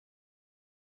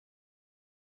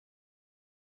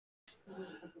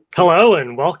Hello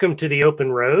and welcome to The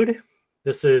Open Road.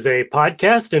 This is a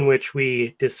podcast in which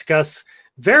we discuss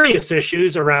various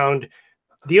issues around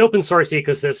the open source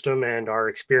ecosystem and our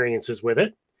experiences with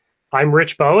it. I'm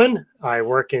Rich Bowen. I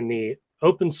work in the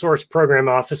Open Source Program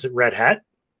Office at Red Hat.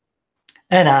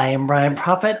 And I am Brian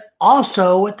Proffitt,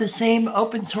 also with the same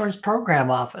Open Source Program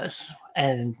Office.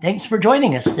 And thanks for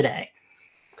joining us today.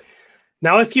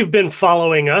 Now, if you've been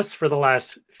following us for the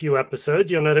last few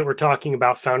episodes, you'll know that we're talking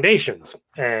about foundations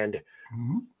and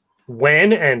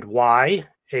when and why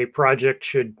a project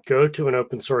should go to an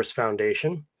open source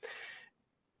foundation.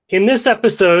 In this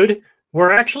episode,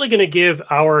 we're actually going to give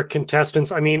our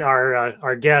contestants,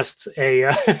 our guests,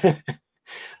 an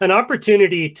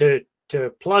opportunity to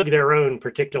plug their own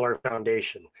particular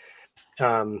foundation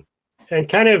and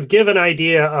kind of give an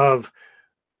idea of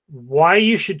why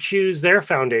you should choose their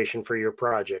foundation for your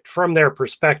project from their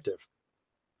perspective.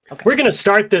 Okay. We're going to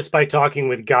start this by talking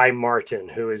with Guy Martin,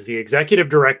 who is the executive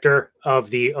director of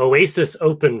the OASIS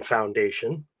Open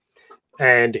Foundation.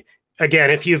 And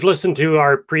again, if you've listened to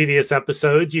our previous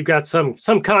episodes, you've got some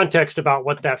context about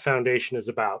what that foundation is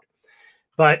about.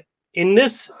 But in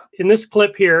this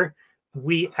clip here,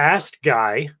 we asked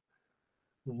Guy,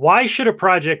 why should a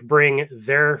project bring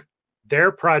their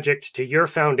project to your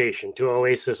foundation, to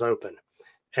OASIS Open?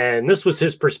 And this was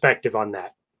his perspective on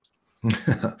that.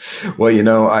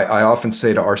 Well, I often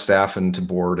say to our staff and to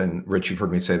board, and Rich, you've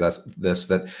heard me say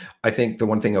that I think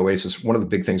one of the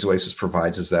big things OASIS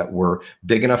provides is that we're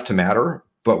big enough to matter,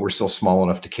 but we're still small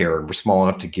enough to care, and we're small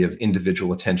enough to give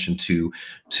individual attention to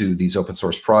these open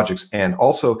source projects. And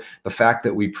also the fact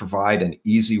that we provide an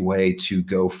easy way to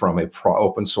go from a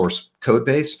open source code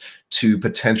base to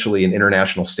potentially an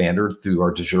international standard through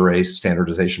our de jure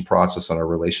standardization process on our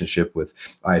relationship with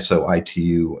ISO,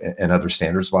 ITU, and other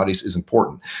standards bodies is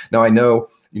important. Now, I know,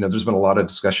 there's been a lot of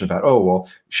discussion about,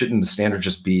 shouldn't the standard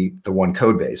just be the one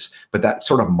code base? But that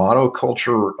sort of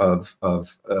monoculture of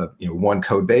one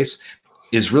code base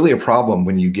is really a problem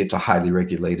when you get to highly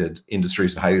regulated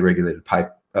industries and highly regulated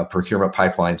procurement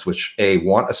pipelines, which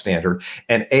want a standard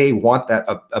and want that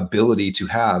ability to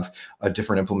have a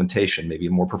different implementation, maybe a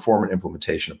more performant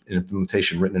implementation, an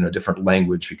implementation written in a different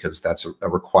language because that's a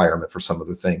requirement for some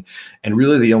other thing. And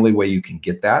really the only way you can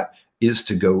get that is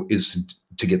to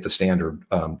get the standard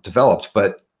developed.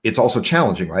 But it's also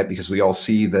challenging, right? Because we all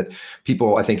see that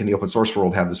people, I think, in the open source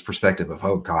world have this perspective of,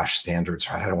 oh gosh, standards,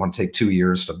 right? I don't want to take 2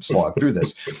 years to slog through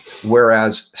this.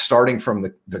 Whereas starting from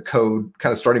the code,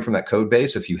 kind of starting from that code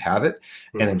base, if you have it,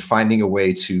 and then finding a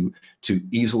way to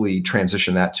easily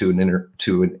transition that to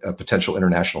a potential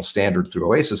international standard through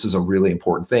OASIS is a really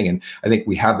important thing. And I think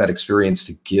we have that experience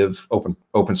to give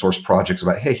open source projects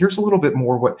about, hey, here's a little bit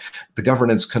more what the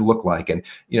governance can look like. And,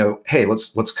 hey,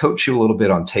 let's coach you a little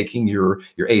bit on taking your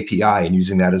API and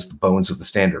using that as the bones of the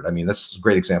standard. I mean, that's a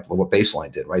great example of what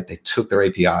Baseline did, right? They took their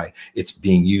API, it's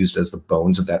being used as the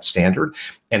bones of that standard,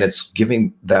 and it's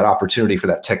giving that opportunity for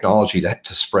that technology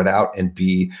to spread out and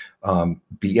be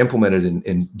implemented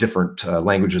in different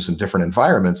languages and different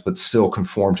environments, but still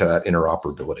conform to that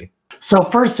interoperability. So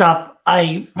first off,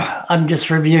 I'm just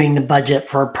reviewing the budget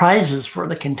for prizes for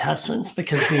the contestants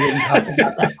because we didn't talk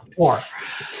about that before.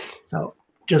 So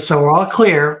just so we're all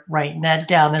clear, writing that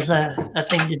down is a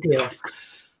thing to do.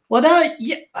 Well,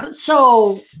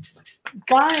 so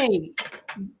Guy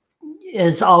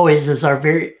is always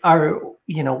our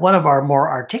one of our more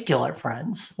articulate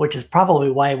friends, which is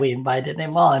probably why we invited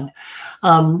him on.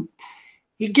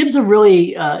 He gives a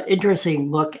really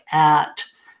interesting look at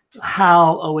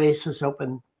how OASIS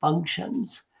Open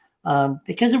functions,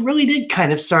 because it really did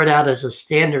kind of start out as a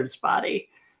standards body,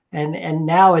 and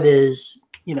now it is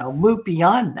moved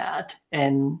beyond that.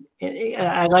 And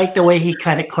I like the way he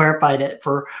kind of clarified it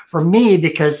for me,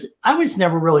 because I was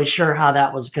never really sure how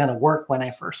that was going to work when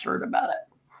I first heard about it.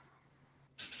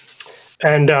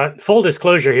 And full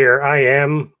disclosure here, I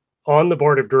am on the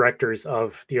board of directors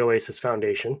of the OASIS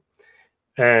Foundation.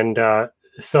 And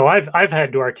so I've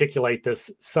had to articulate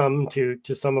this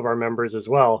to some of our members as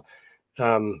well.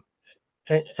 And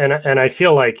I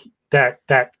feel like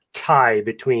that tie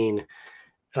between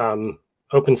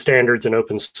open standards and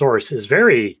open source is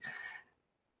very,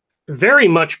 very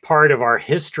much part of our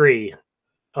history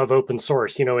of open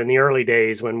source. In the early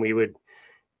days when we would,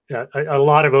 a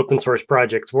lot of open source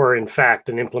projects were in fact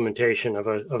an implementation of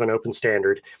an open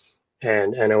standard,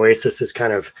 and OASIS is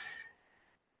kind of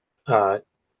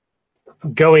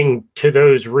going to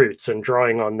those roots and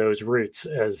drawing on those roots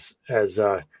as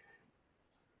a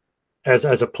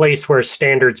place where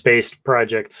standards-based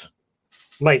projects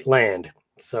might land.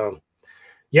 So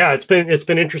yeah, it's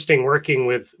been interesting working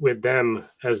with them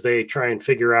as they try and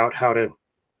figure out how to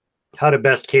how to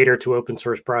best cater to open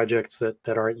source projects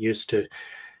that aren't used to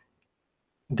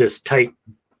this tight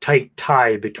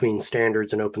tie between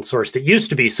standards and open source that used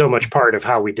to be so much part of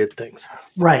how we did things.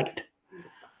 Right.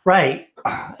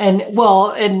 And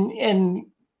well, and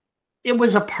it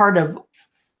was a part of,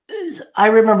 I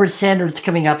remember standards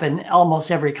coming up in almost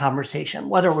every conversation,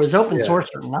 whether it was open source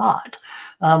or not,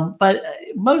 but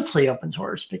mostly open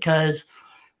source, because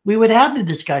we would have the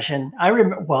discussion. I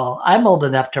remember, well, I'm old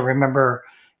enough to remember,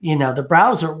 the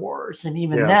browser wars, and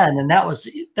even then, and that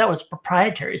was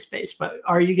proprietary space. But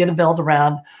are you going to build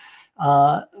around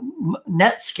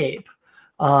Netscape?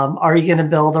 Are you going to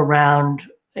build around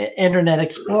Internet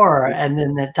Explorer, and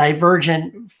then the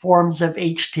divergent forms of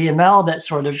HTML that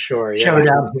sort of showed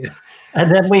up? And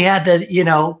then we had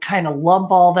to, kind of lump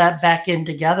all that back in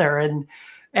together.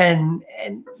 And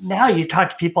now you talk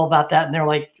to people about that, and they're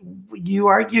like, "You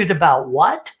argued about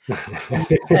what?"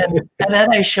 and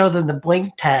then I show them the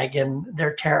blink tag, and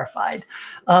they're terrified.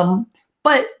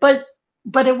 But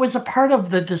it was a part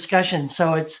of the discussion.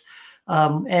 So it's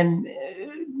and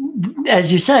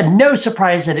as you said, no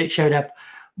surprise that it showed up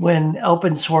when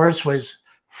open source was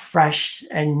fresh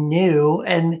and new,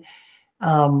 and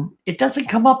it doesn't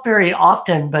come up very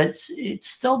often, but it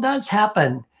still does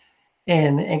happen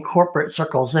in corporate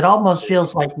circles. It almost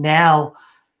feels like now,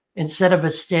 instead of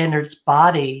a standards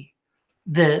body,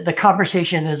 the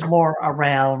conversation is more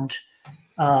around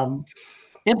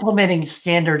implementing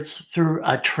standards through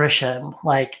attrition.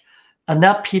 Like,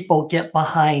 enough people get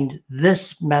behind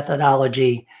this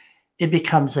methodology, it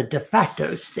becomes a de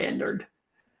facto standard.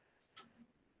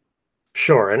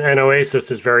 Sure, and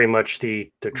OASIS is very much the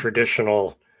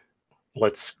traditional,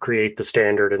 let's create the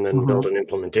standard and then build an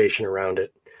implementation around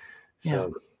it.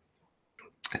 So.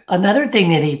 Another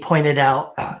thing that he pointed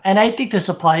out, and I think this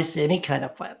applies to any kind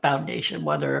of foundation,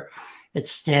 whether it's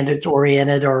standards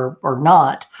oriented or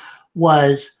not,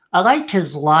 was, I liked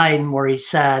his line where he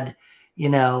said,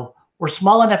 we're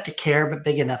small enough to care, but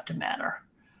big enough to matter.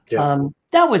 Yeah.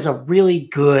 That was a really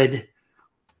good,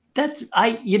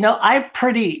 I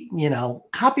pretty,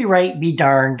 copyright be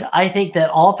darned. I think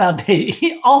that all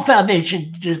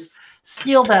foundations just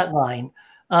steal that line,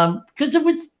 because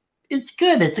it's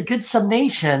good. It's a good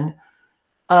summation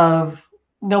of,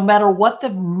 no matter what the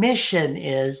mission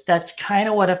is, that's kind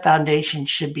of what a foundation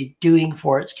should be doing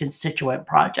for its constituent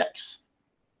projects.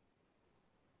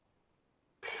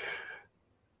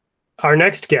 Our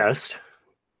next guest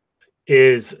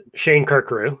is Shane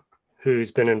Curcuru,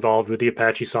 who's been involved with the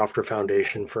Apache Software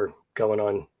Foundation for going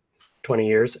on 20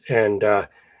 years. And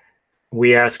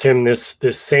we asked him this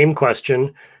same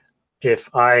question.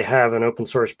 If I have an open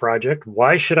source project,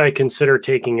 why should I consider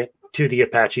taking it to the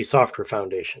Apache Software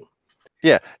Foundation?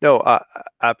 Yeah, no,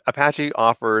 Apache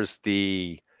offers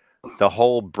the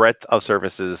whole breadth of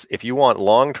services. If you want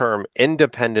long-term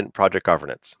independent project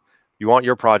governance, you want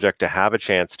your project to have a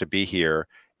chance to be here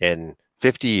in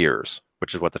 50 years,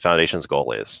 which is what the foundation's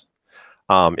goal is.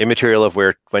 Immaterial of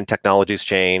when technologies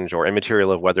change, or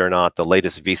immaterial of whether or not the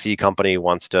latest VC company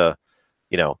wants to,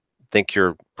 think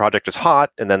your project is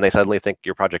hot, and then they suddenly think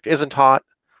your project isn't hot.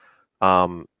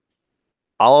 All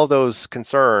of those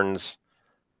concerns,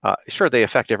 sure, they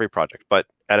affect every project, but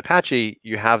at Apache,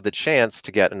 you have the chance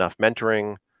to get enough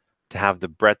mentoring, to have the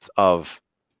breadth of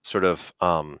sort of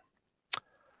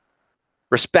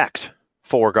respect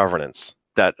for governance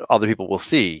that other people will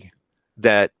see,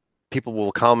 that people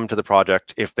will come to the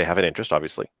project if they have an interest,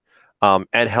 obviously,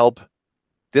 and help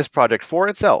this project for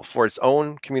itself, for its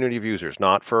own community of users,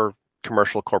 not for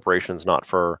commercial corporations, not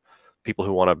for people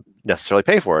who want to necessarily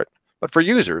pay for it, but for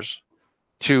users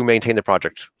to maintain the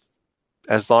project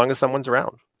as long as someone's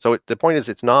around. So the point is,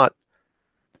 it's not,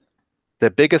 the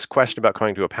biggest question about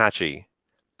coming to Apache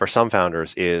for some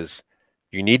founders is,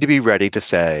 you need to be ready to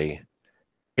say,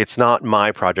 it's not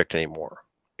my project anymore.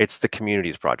 It's the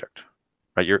community's project,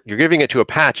 right? You're giving it to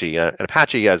Apache, and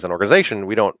Apache as an organization,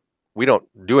 we don't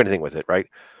do anything with it, right?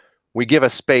 We give a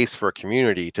space for a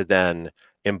community to then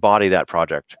embody that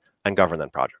project and govern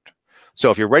that project. So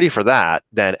if you're ready for that,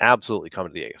 then absolutely come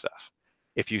to the ASF.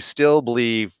 If you still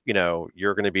believe,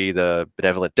 you're going to be the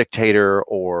benevolent dictator,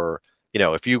 or,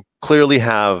 if you clearly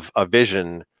have a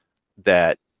vision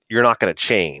that you're not going to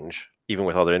change, even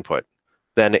with other input,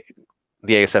 then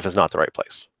the ASF is not the right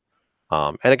place.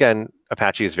 And again,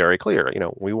 Apache is very clear.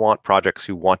 We want projects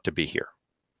who want to be here.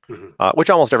 Which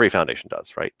almost every foundation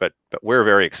does, right? But we're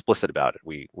very explicit about it.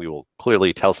 We will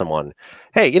clearly tell someone,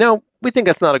 hey, we think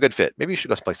that's not a good fit. Maybe you should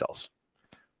go someplace else,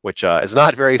 which is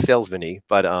not very salesman-y,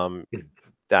 but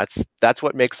that's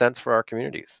what makes sense for our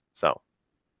communities. So,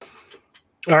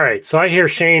 all right. So I hear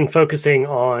Shane focusing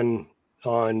on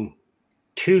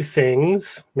two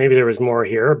things. Maybe there was more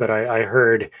here, but I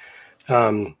heard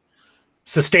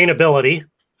sustainability.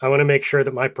 I want to make sure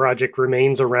that my project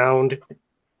remains around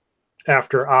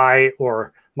after I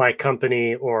or my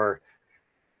company or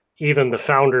even the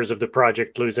founders of the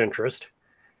project lose interest.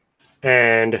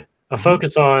 And a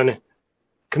focus on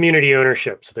community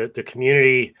ownership, so that the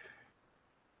community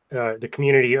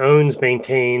owns,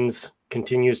 maintains,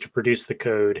 continues to produce the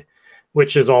code,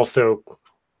 which is also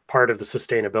part of the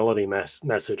sustainability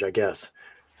message, I guess.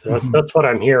 So that's what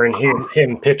I'm hearing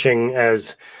him pitching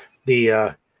as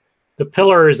the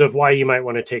pillars of why you might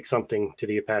want to take something to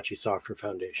the Apache Software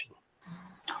Foundation.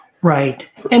 Right,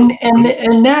 and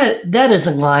that is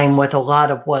in line with a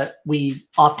lot of what we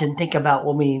often think about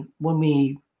when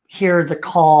we hear the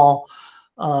call,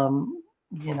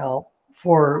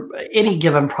 for any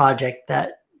given project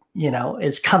that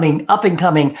is coming up and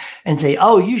coming, and say,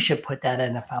 oh, you should put that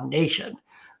in a foundation.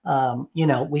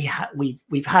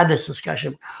 We've had this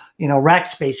discussion.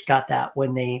 Rackspace got that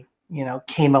when they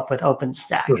came up with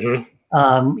OpenStack.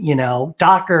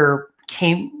 Docker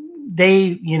came.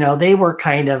 They were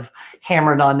kind of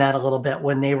hammered on that a little bit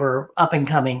when they were up and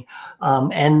coming,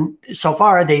 and so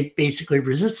far they basically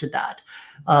resisted that.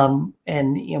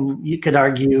 And you could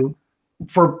argue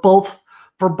for both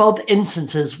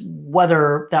instances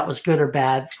whether that was good or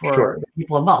bad for the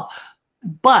people involved.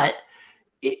 But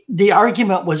the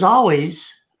argument was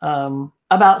always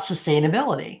about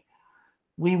sustainability.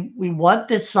 We want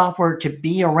this software to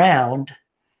be around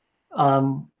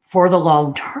for the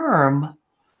long term,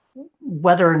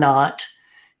 whether or not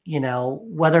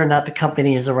the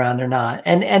company is around or not.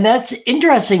 And that's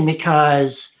interesting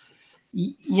because,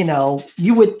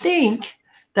 you would think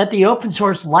that the open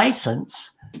source license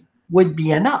would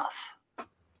be enough.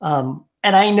 And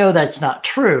I know that's not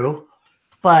true,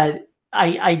 but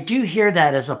I do hear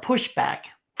that as a pushback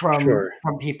from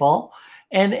people.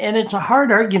 And it's a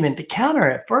hard argument to counter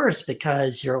at first,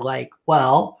 because you're like,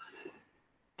 well,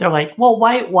 they're like, well,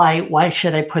 why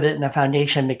should I put it in a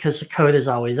foundation? Because the code is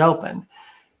always open.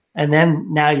 And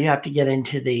then now you have to get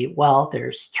into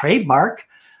there's trademark,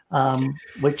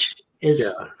 which is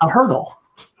a hurdle.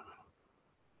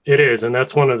 It is. And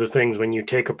that's one of the things when you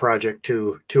take a project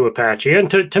to Apache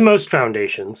and to most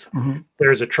foundations,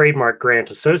 there's a trademark grant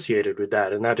associated with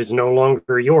that. And that is no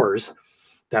longer yours.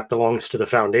 That belongs to the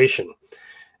foundation.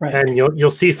 Right. And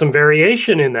you'll see some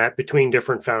variation in that between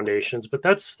different foundations, but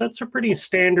that's a pretty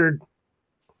standard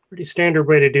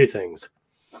way to do things.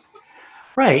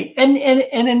 Right. And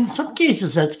in some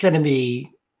cases that's going to be,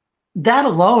 that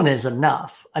alone is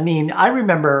enough. I mean, I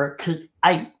remember, because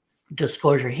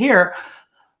disclosure here,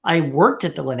 I worked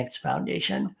at the Linux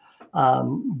Foundation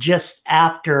just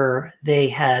after they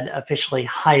had officially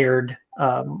hired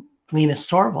Linus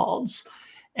Torvalds.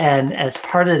 And as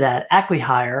part of that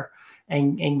acqui-hire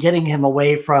and getting him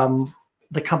away from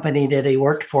the company that he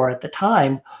worked for at the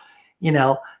time,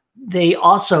 they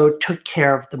also took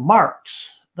care of the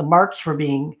marks. The marks were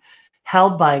being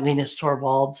held by Linus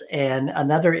Torvalds and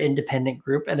another independent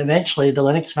group. And eventually the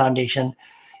Linux Foundation,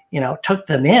 took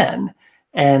them in.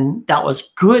 And that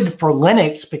was good for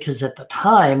Linux, because at the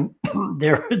time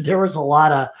there was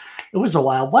it was a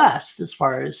Wild West as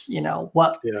far as,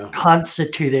 what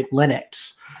constituted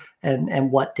Linux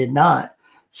and what did not.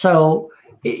 So,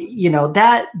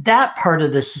 that part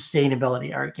of the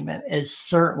sustainability argument is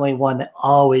certainly one that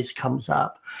always comes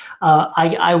up.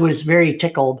 I was very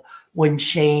tickled when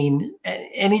Shane,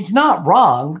 and he's not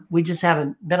wrong, we just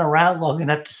haven't been around long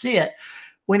enough to see it,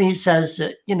 when he says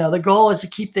that, the goal is to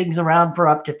keep things around for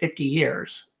up to 50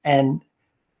 years. And,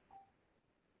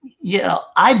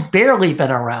 I've barely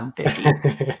been around 50,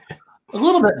 a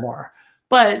little bit more.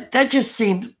 But that just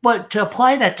seems, but to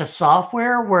apply that to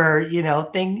software where,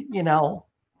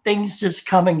 things just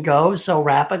come and go so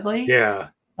rapidly. Yeah.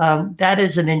 That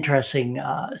is an interesting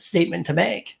statement to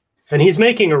make. And he's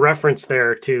making a reference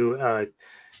there to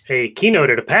a keynote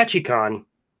at ApacheCon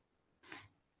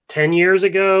 10 years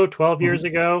ago, 12 years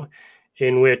ago,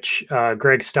 in which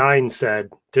Greg Stein said,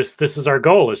 this is our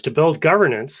goal, is to build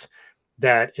governance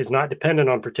that is not dependent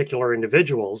on particular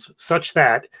individuals, such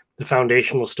that the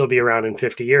foundation will still be around in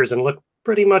 50 years and look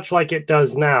pretty much like it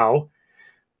does now,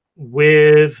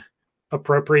 with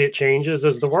appropriate changes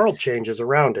as the world changes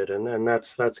around it. And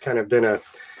that's kind of been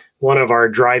one of our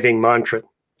driving mantra.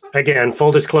 Again,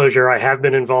 full disclosure, I have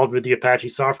been involved with the Apache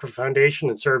Software Foundation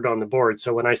and served on the board.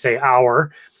 So when I say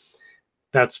our,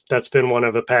 that's been one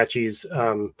of Apache's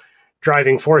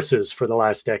driving forces for the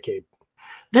last decade.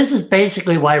 This is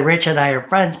basically why Rich and I are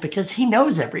friends, because he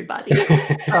knows everybody.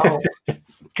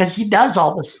 Because he does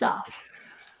all the stuff.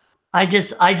 I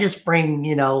just bring,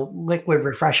 liquid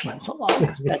refreshments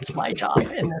along. That's my job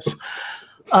in this.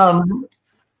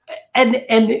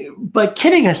 But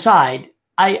kidding aside,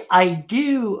 I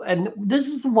do, and this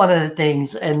is one of the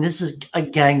things, and this is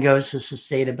again goes to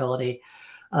sustainability.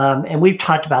 And we've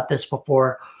talked about this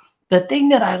before. The thing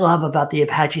that I love about the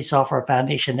Apache Software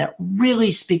Foundation that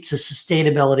really speaks to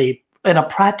sustainability in a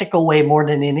practical way more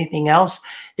than anything else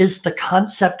is the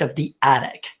concept of the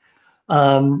attic.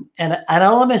 And I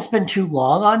don't want to spend too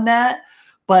long on that,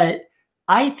 but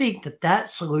I think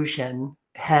that solution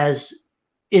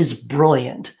is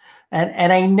brilliant.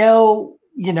 And I know,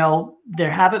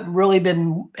 there haven't really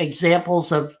been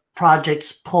examples of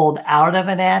projects pulled out of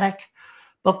an attic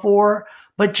before,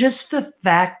 but just the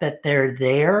fact that they're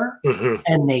there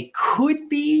and they could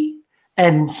be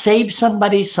and save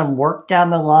somebody some work down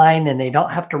the line and they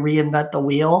don't have to reinvent the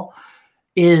wheel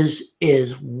is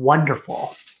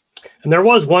wonderful. And there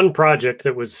was one project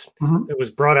that was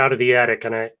brought out of the attic,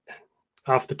 and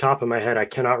off the top of my head, I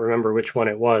cannot remember which one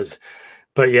it was.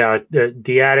 But yeah,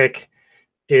 the attic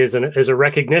is a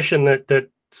recognition that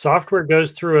software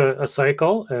goes through a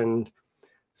cycle, and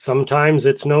sometimes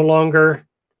it's no longer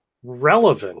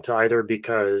relevant, either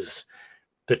because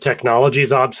the technology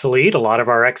is obsolete. A lot of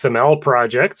our XML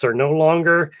projects are no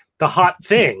longer the hot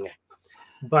thing.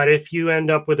 But if you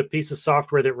end up with a piece of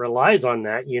software that relies on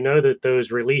that, you know that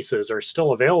those releases are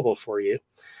still available for you.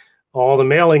 All the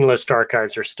mailing list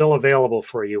archives are still available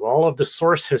for you. All of the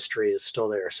source history is still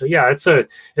there. So yeah, it's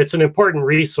an important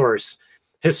resource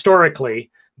historically,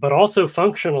 but also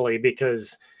functionally,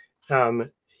 because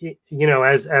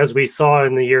as we saw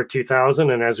in the year 2000,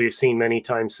 and as we've seen many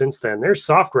times since then, there's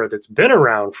software that's been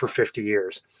around for 50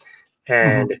 years.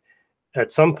 And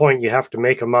at some point you have to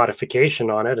make a modification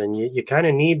on it, and you kind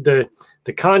of need the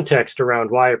context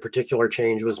around why a particular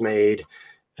change was made,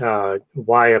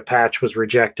 why a patch was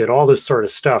rejected, all this sort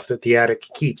of stuff that the attic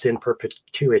keeps in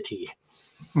perpetuity.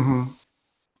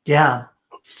 Yeah.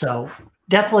 So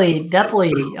definitely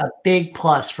a big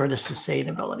plus for the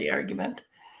sustainability argument.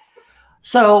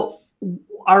 So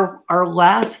our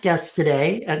last guest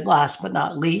today, and last but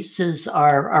not least, is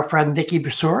our friend Vicky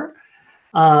Brassuer,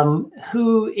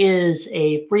 who is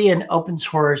a free and open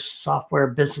source software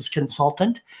business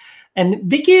consultant. And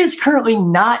Vicky is currently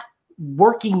not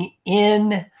working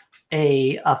in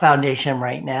a foundation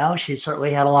right now. She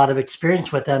certainly had a lot of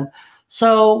experience with them.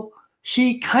 So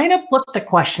she kind of flipped the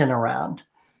question around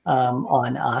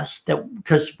on us,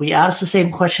 because we asked the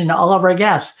same question to all of our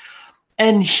guests.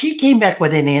 And she came back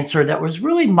with an answer that was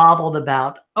really modeled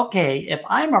about, okay, if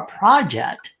I'm a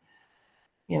project,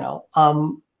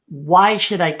 why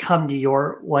should I come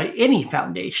to any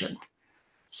foundation?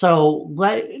 So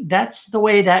that's the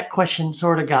way that question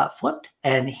sort of got flipped.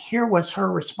 And here was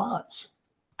her response.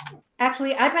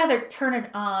 Actually, I'd rather turn it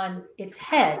on its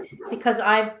head, because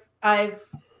I've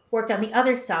worked on the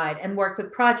other side and worked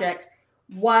with projects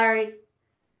where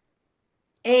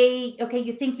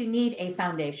you think you need a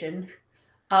foundation,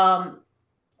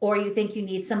 or you think you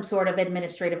need some sort of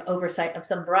administrative oversight of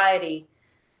some variety.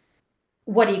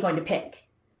 What are you going to pick?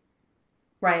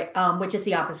 Right. Which is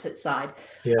the opposite side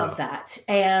of that.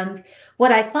 And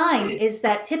what I find is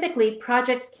that typically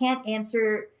projects can't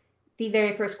answer the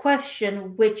very first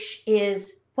question, which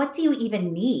is, what do you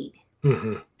even need?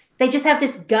 They just have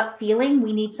this gut feeling,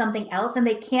 we need something else, and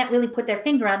they can't really put their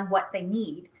finger on what they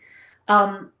need.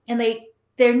 And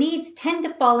their needs tend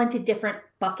to fall into different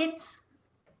buckets.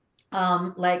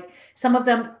 Like some of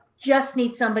them just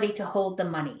need somebody to hold the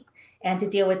money and to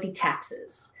deal with the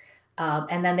taxes.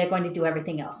 And then they're going to do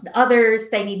everything else. And others,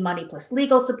 they need money plus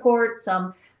legal support,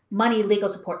 some money, legal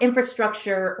support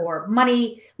infrastructure, or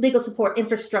money, legal support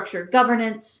infrastructure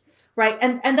governance, right?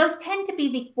 And those tend to be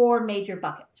the four major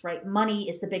buckets, right? Money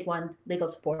is the big one, legal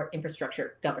support,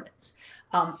 infrastructure, governance.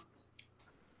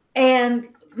 And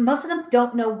most of them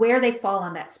don't know where they fall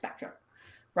on that spectrum,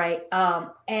 right?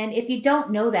 And if you don't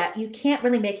know that, you can't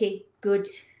really make a good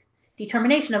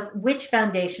determination of which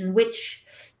foundation, which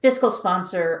fiscal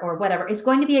sponsor or whatever is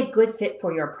going to be a good fit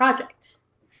for your project.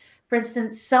 For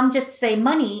instance, some just say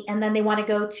money and then they want to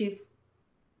go to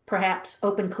perhaps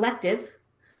Open Collective.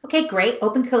 Okay, great.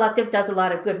 Open Collective does a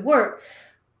lot of good work,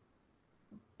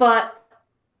 but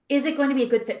is it going to be a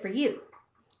good fit for you?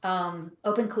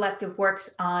 Open Collective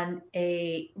works on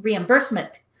a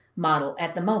reimbursement model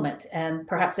at the moment, and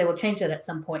perhaps they will change that at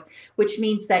some point, which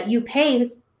means that you pay,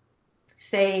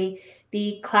 say,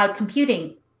 the cloud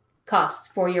computing costs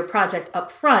for your project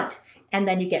up front, and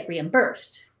then you get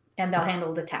reimbursed, and they'll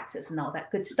handle the taxes and all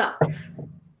that good stuff.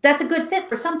 That's a good fit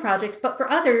for some projects, but for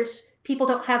others, people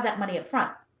don't have that money up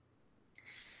front.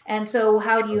 And so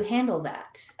how do you handle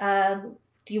that?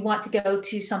 Do you want to go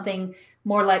to something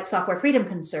more like Software Freedom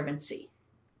Conservancy,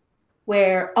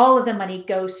 where all of the money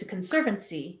goes to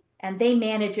Conservancy and they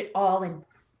manage it all and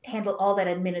handle all that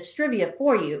administrivia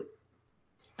for you?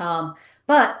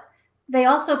 But they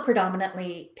also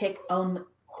predominantly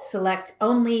select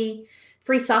only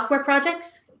free software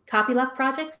projects, copyleft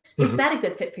projects. Is that a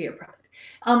good fit for your product?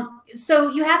 So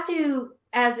you have to,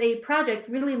 as a project,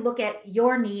 really look at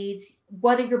your needs.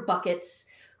 What are your buckets?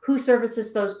 Who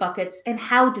services those buckets, and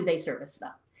how do they service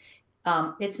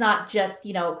them? It's not just,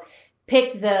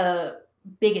 pick the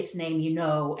biggest name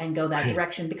and go that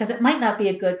direction, because it might not be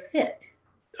a good fit.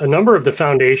 A number of the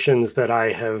foundations that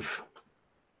I have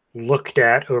looked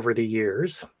at over the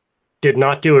years did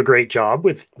not do a great job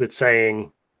with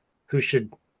saying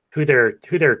who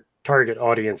their target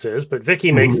audience is. But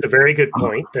Vicki makes the very good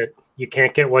point that you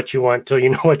can't get what you want till you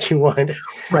know what you want.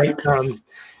 Right.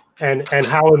 And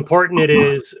how important it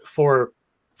is for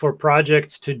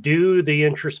projects to do the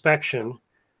introspection,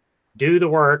 do the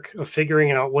work of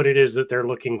figuring out what it is that they're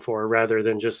looking for, rather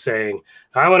than just saying,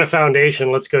 I want a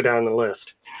foundation, let's go down the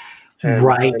list. And,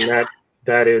 right. And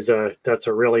that's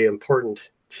a really important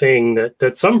thing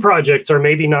that some projects are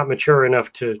maybe not mature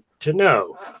enough to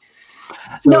know.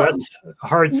 So that's a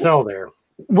hard sell there.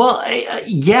 Well,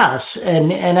 yes.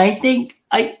 And I think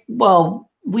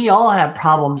we all have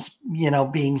problems,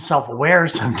 being self-aware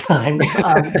sometimes.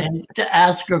 And to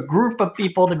ask a group of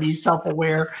people to be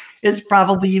self-aware is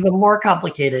probably even more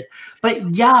complicated.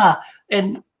 But yeah,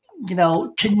 and,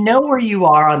 to know where you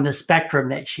are on the spectrum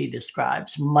that she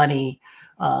describes: money,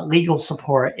 legal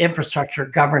support, infrastructure,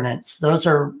 governance. Those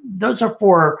are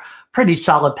 4 pretty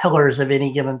solid pillars of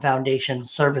any given foundation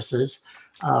services,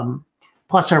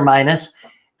 plus or minus.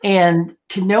 And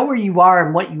to know where you are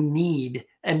and what you need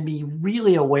and be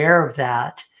really aware of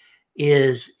that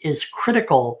is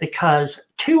critical, because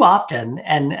too often,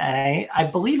 and I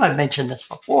believe I've mentioned this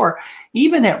before,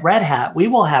 even at Red Hat, we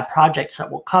will have projects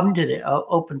that will come to the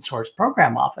open source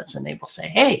program office and they will say,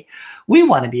 hey, we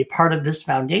want to be a part of this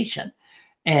foundation.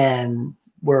 And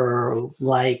we're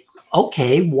like,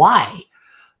 okay, why?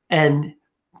 And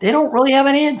they don't really have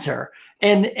an answer.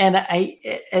 And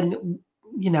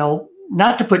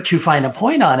not to put too fine a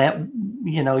point on it,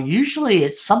 usually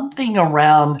it's something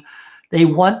around, they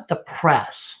want the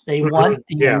press, they want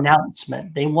the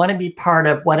announcement, they want to be part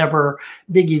of whatever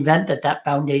big event that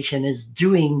foundation is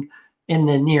doing in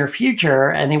the near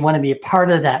future, and they want to be a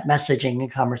part of that messaging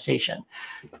and conversation.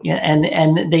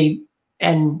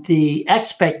 And the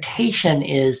expectation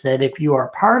is that if you are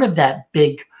part of that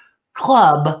big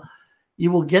club,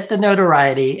 you will get the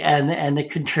notoriety and the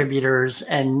contributors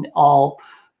and all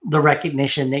the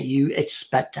recognition that you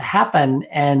expect to happen.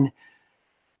 And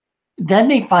then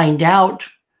they find out,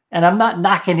 and I'm not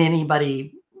knocking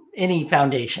anybody, any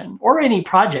foundation or any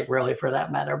project really for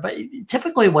that matter, but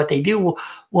typically what they do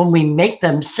when we make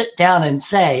them sit down and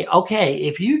say, okay,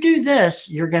 if you do this,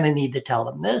 you're going to need to tell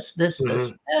them this, this,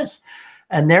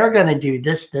 and they're going to do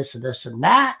this, this, and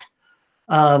that.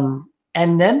 And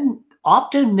then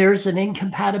often there's an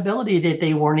incompatibility that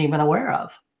they weren't even aware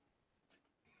of.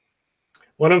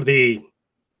 One of the,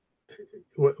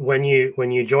 when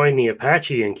you join the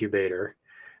Apache incubator,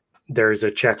 there's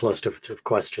a checklist of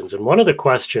questions. And one of the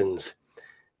questions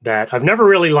that I've never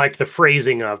really liked the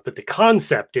phrasing of, but the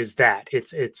concept is that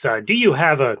it's do you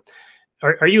have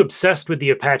are you obsessed with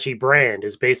the Apache brand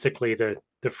is basically the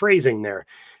phrasing there.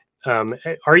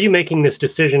 Are you making this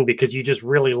decision because you just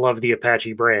really love the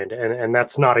Apache brand? And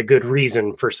that's not a good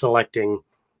reason for selecting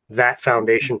that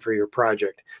foundation for your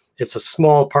project. It's a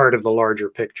small part of the larger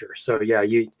picture. So yeah,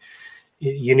 you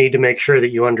need to make sure that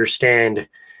you understand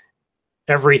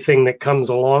everything that comes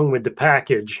along with the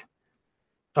package,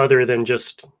 other than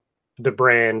just the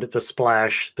brand, the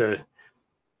splash, the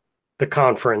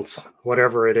conference,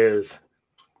 whatever it is.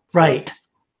 Right.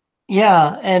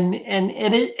 Yeah, and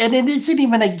it isn't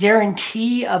even a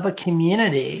guarantee of a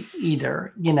community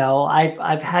either.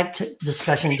 I've had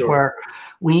discussions where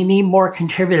we need more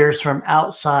contributors from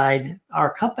outside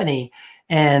our company,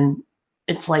 and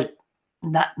it's like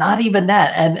not even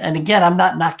that. And again, I'm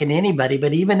not knocking anybody,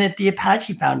 but even at the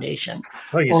Apache Foundation,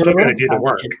 you're still going to do the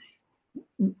work.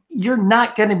 You're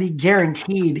not going to be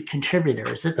guaranteed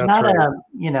contributors. It's not right.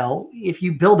 If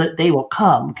you build it, they will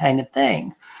come kind of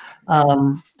thing.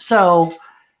 So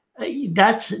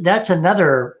that's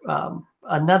another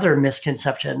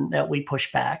misconception that we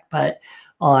push back.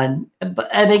 And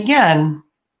again,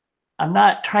 I'm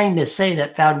not trying to say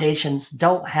that foundations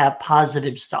don't have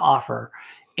positives to offer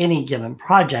any given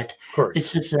project. Of course.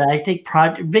 It's just that I think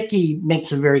Vicki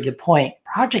makes a very good point.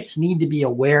 Projects need to be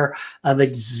aware of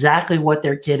exactly what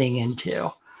they're getting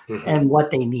into and what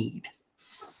they need.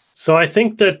 So I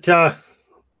think that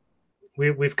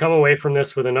we've come away from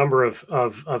this with a number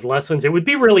of lessons. It would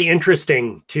be really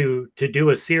interesting to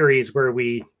do a series where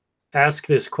we ask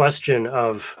this question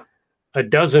of a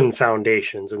dozen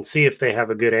foundations and see if they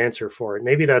have a good answer for it.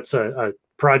 Maybe that's a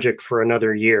project for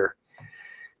another year.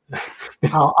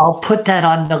 I'll put that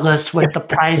on the list with the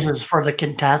prizes for the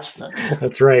contestants.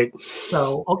 That's right.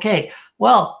 So, okay.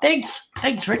 Well, thanks,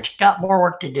 Rich. Got more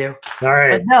work to do. All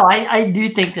right. But no, I do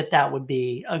think that would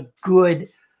be a good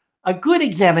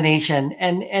examination.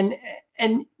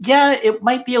 And yeah, it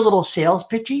might be a little sales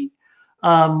pitchy,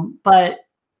 but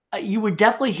you would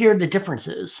definitely hear the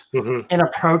differences in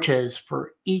approaches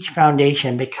for each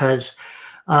foundation, because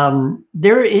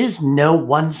there is no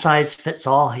one size fits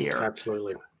all here.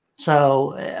 Absolutely.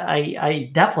 So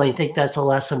I definitely think that's a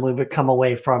lesson we would come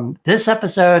away from this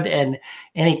episode and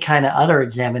any kind of other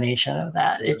examination of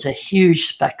that. It's a huge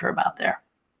spectrum out there.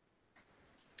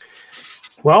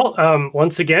 Well,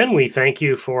 once again, we thank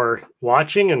you for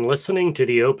watching and listening to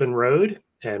The Open Road,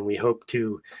 and we hope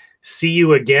to see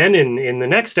you again in the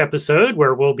next episode,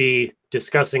 where we'll be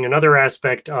discussing another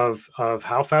aspect of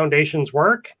how foundations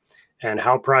work and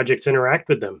how projects interact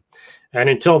with them. And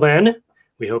until then,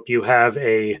 we hope you have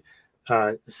a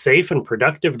safe and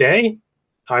productive day.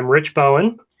 I'm Rich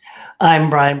Bowen. I'm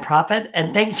Brian Proffitt,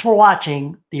 and thanks for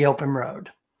watching The Open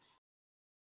Road.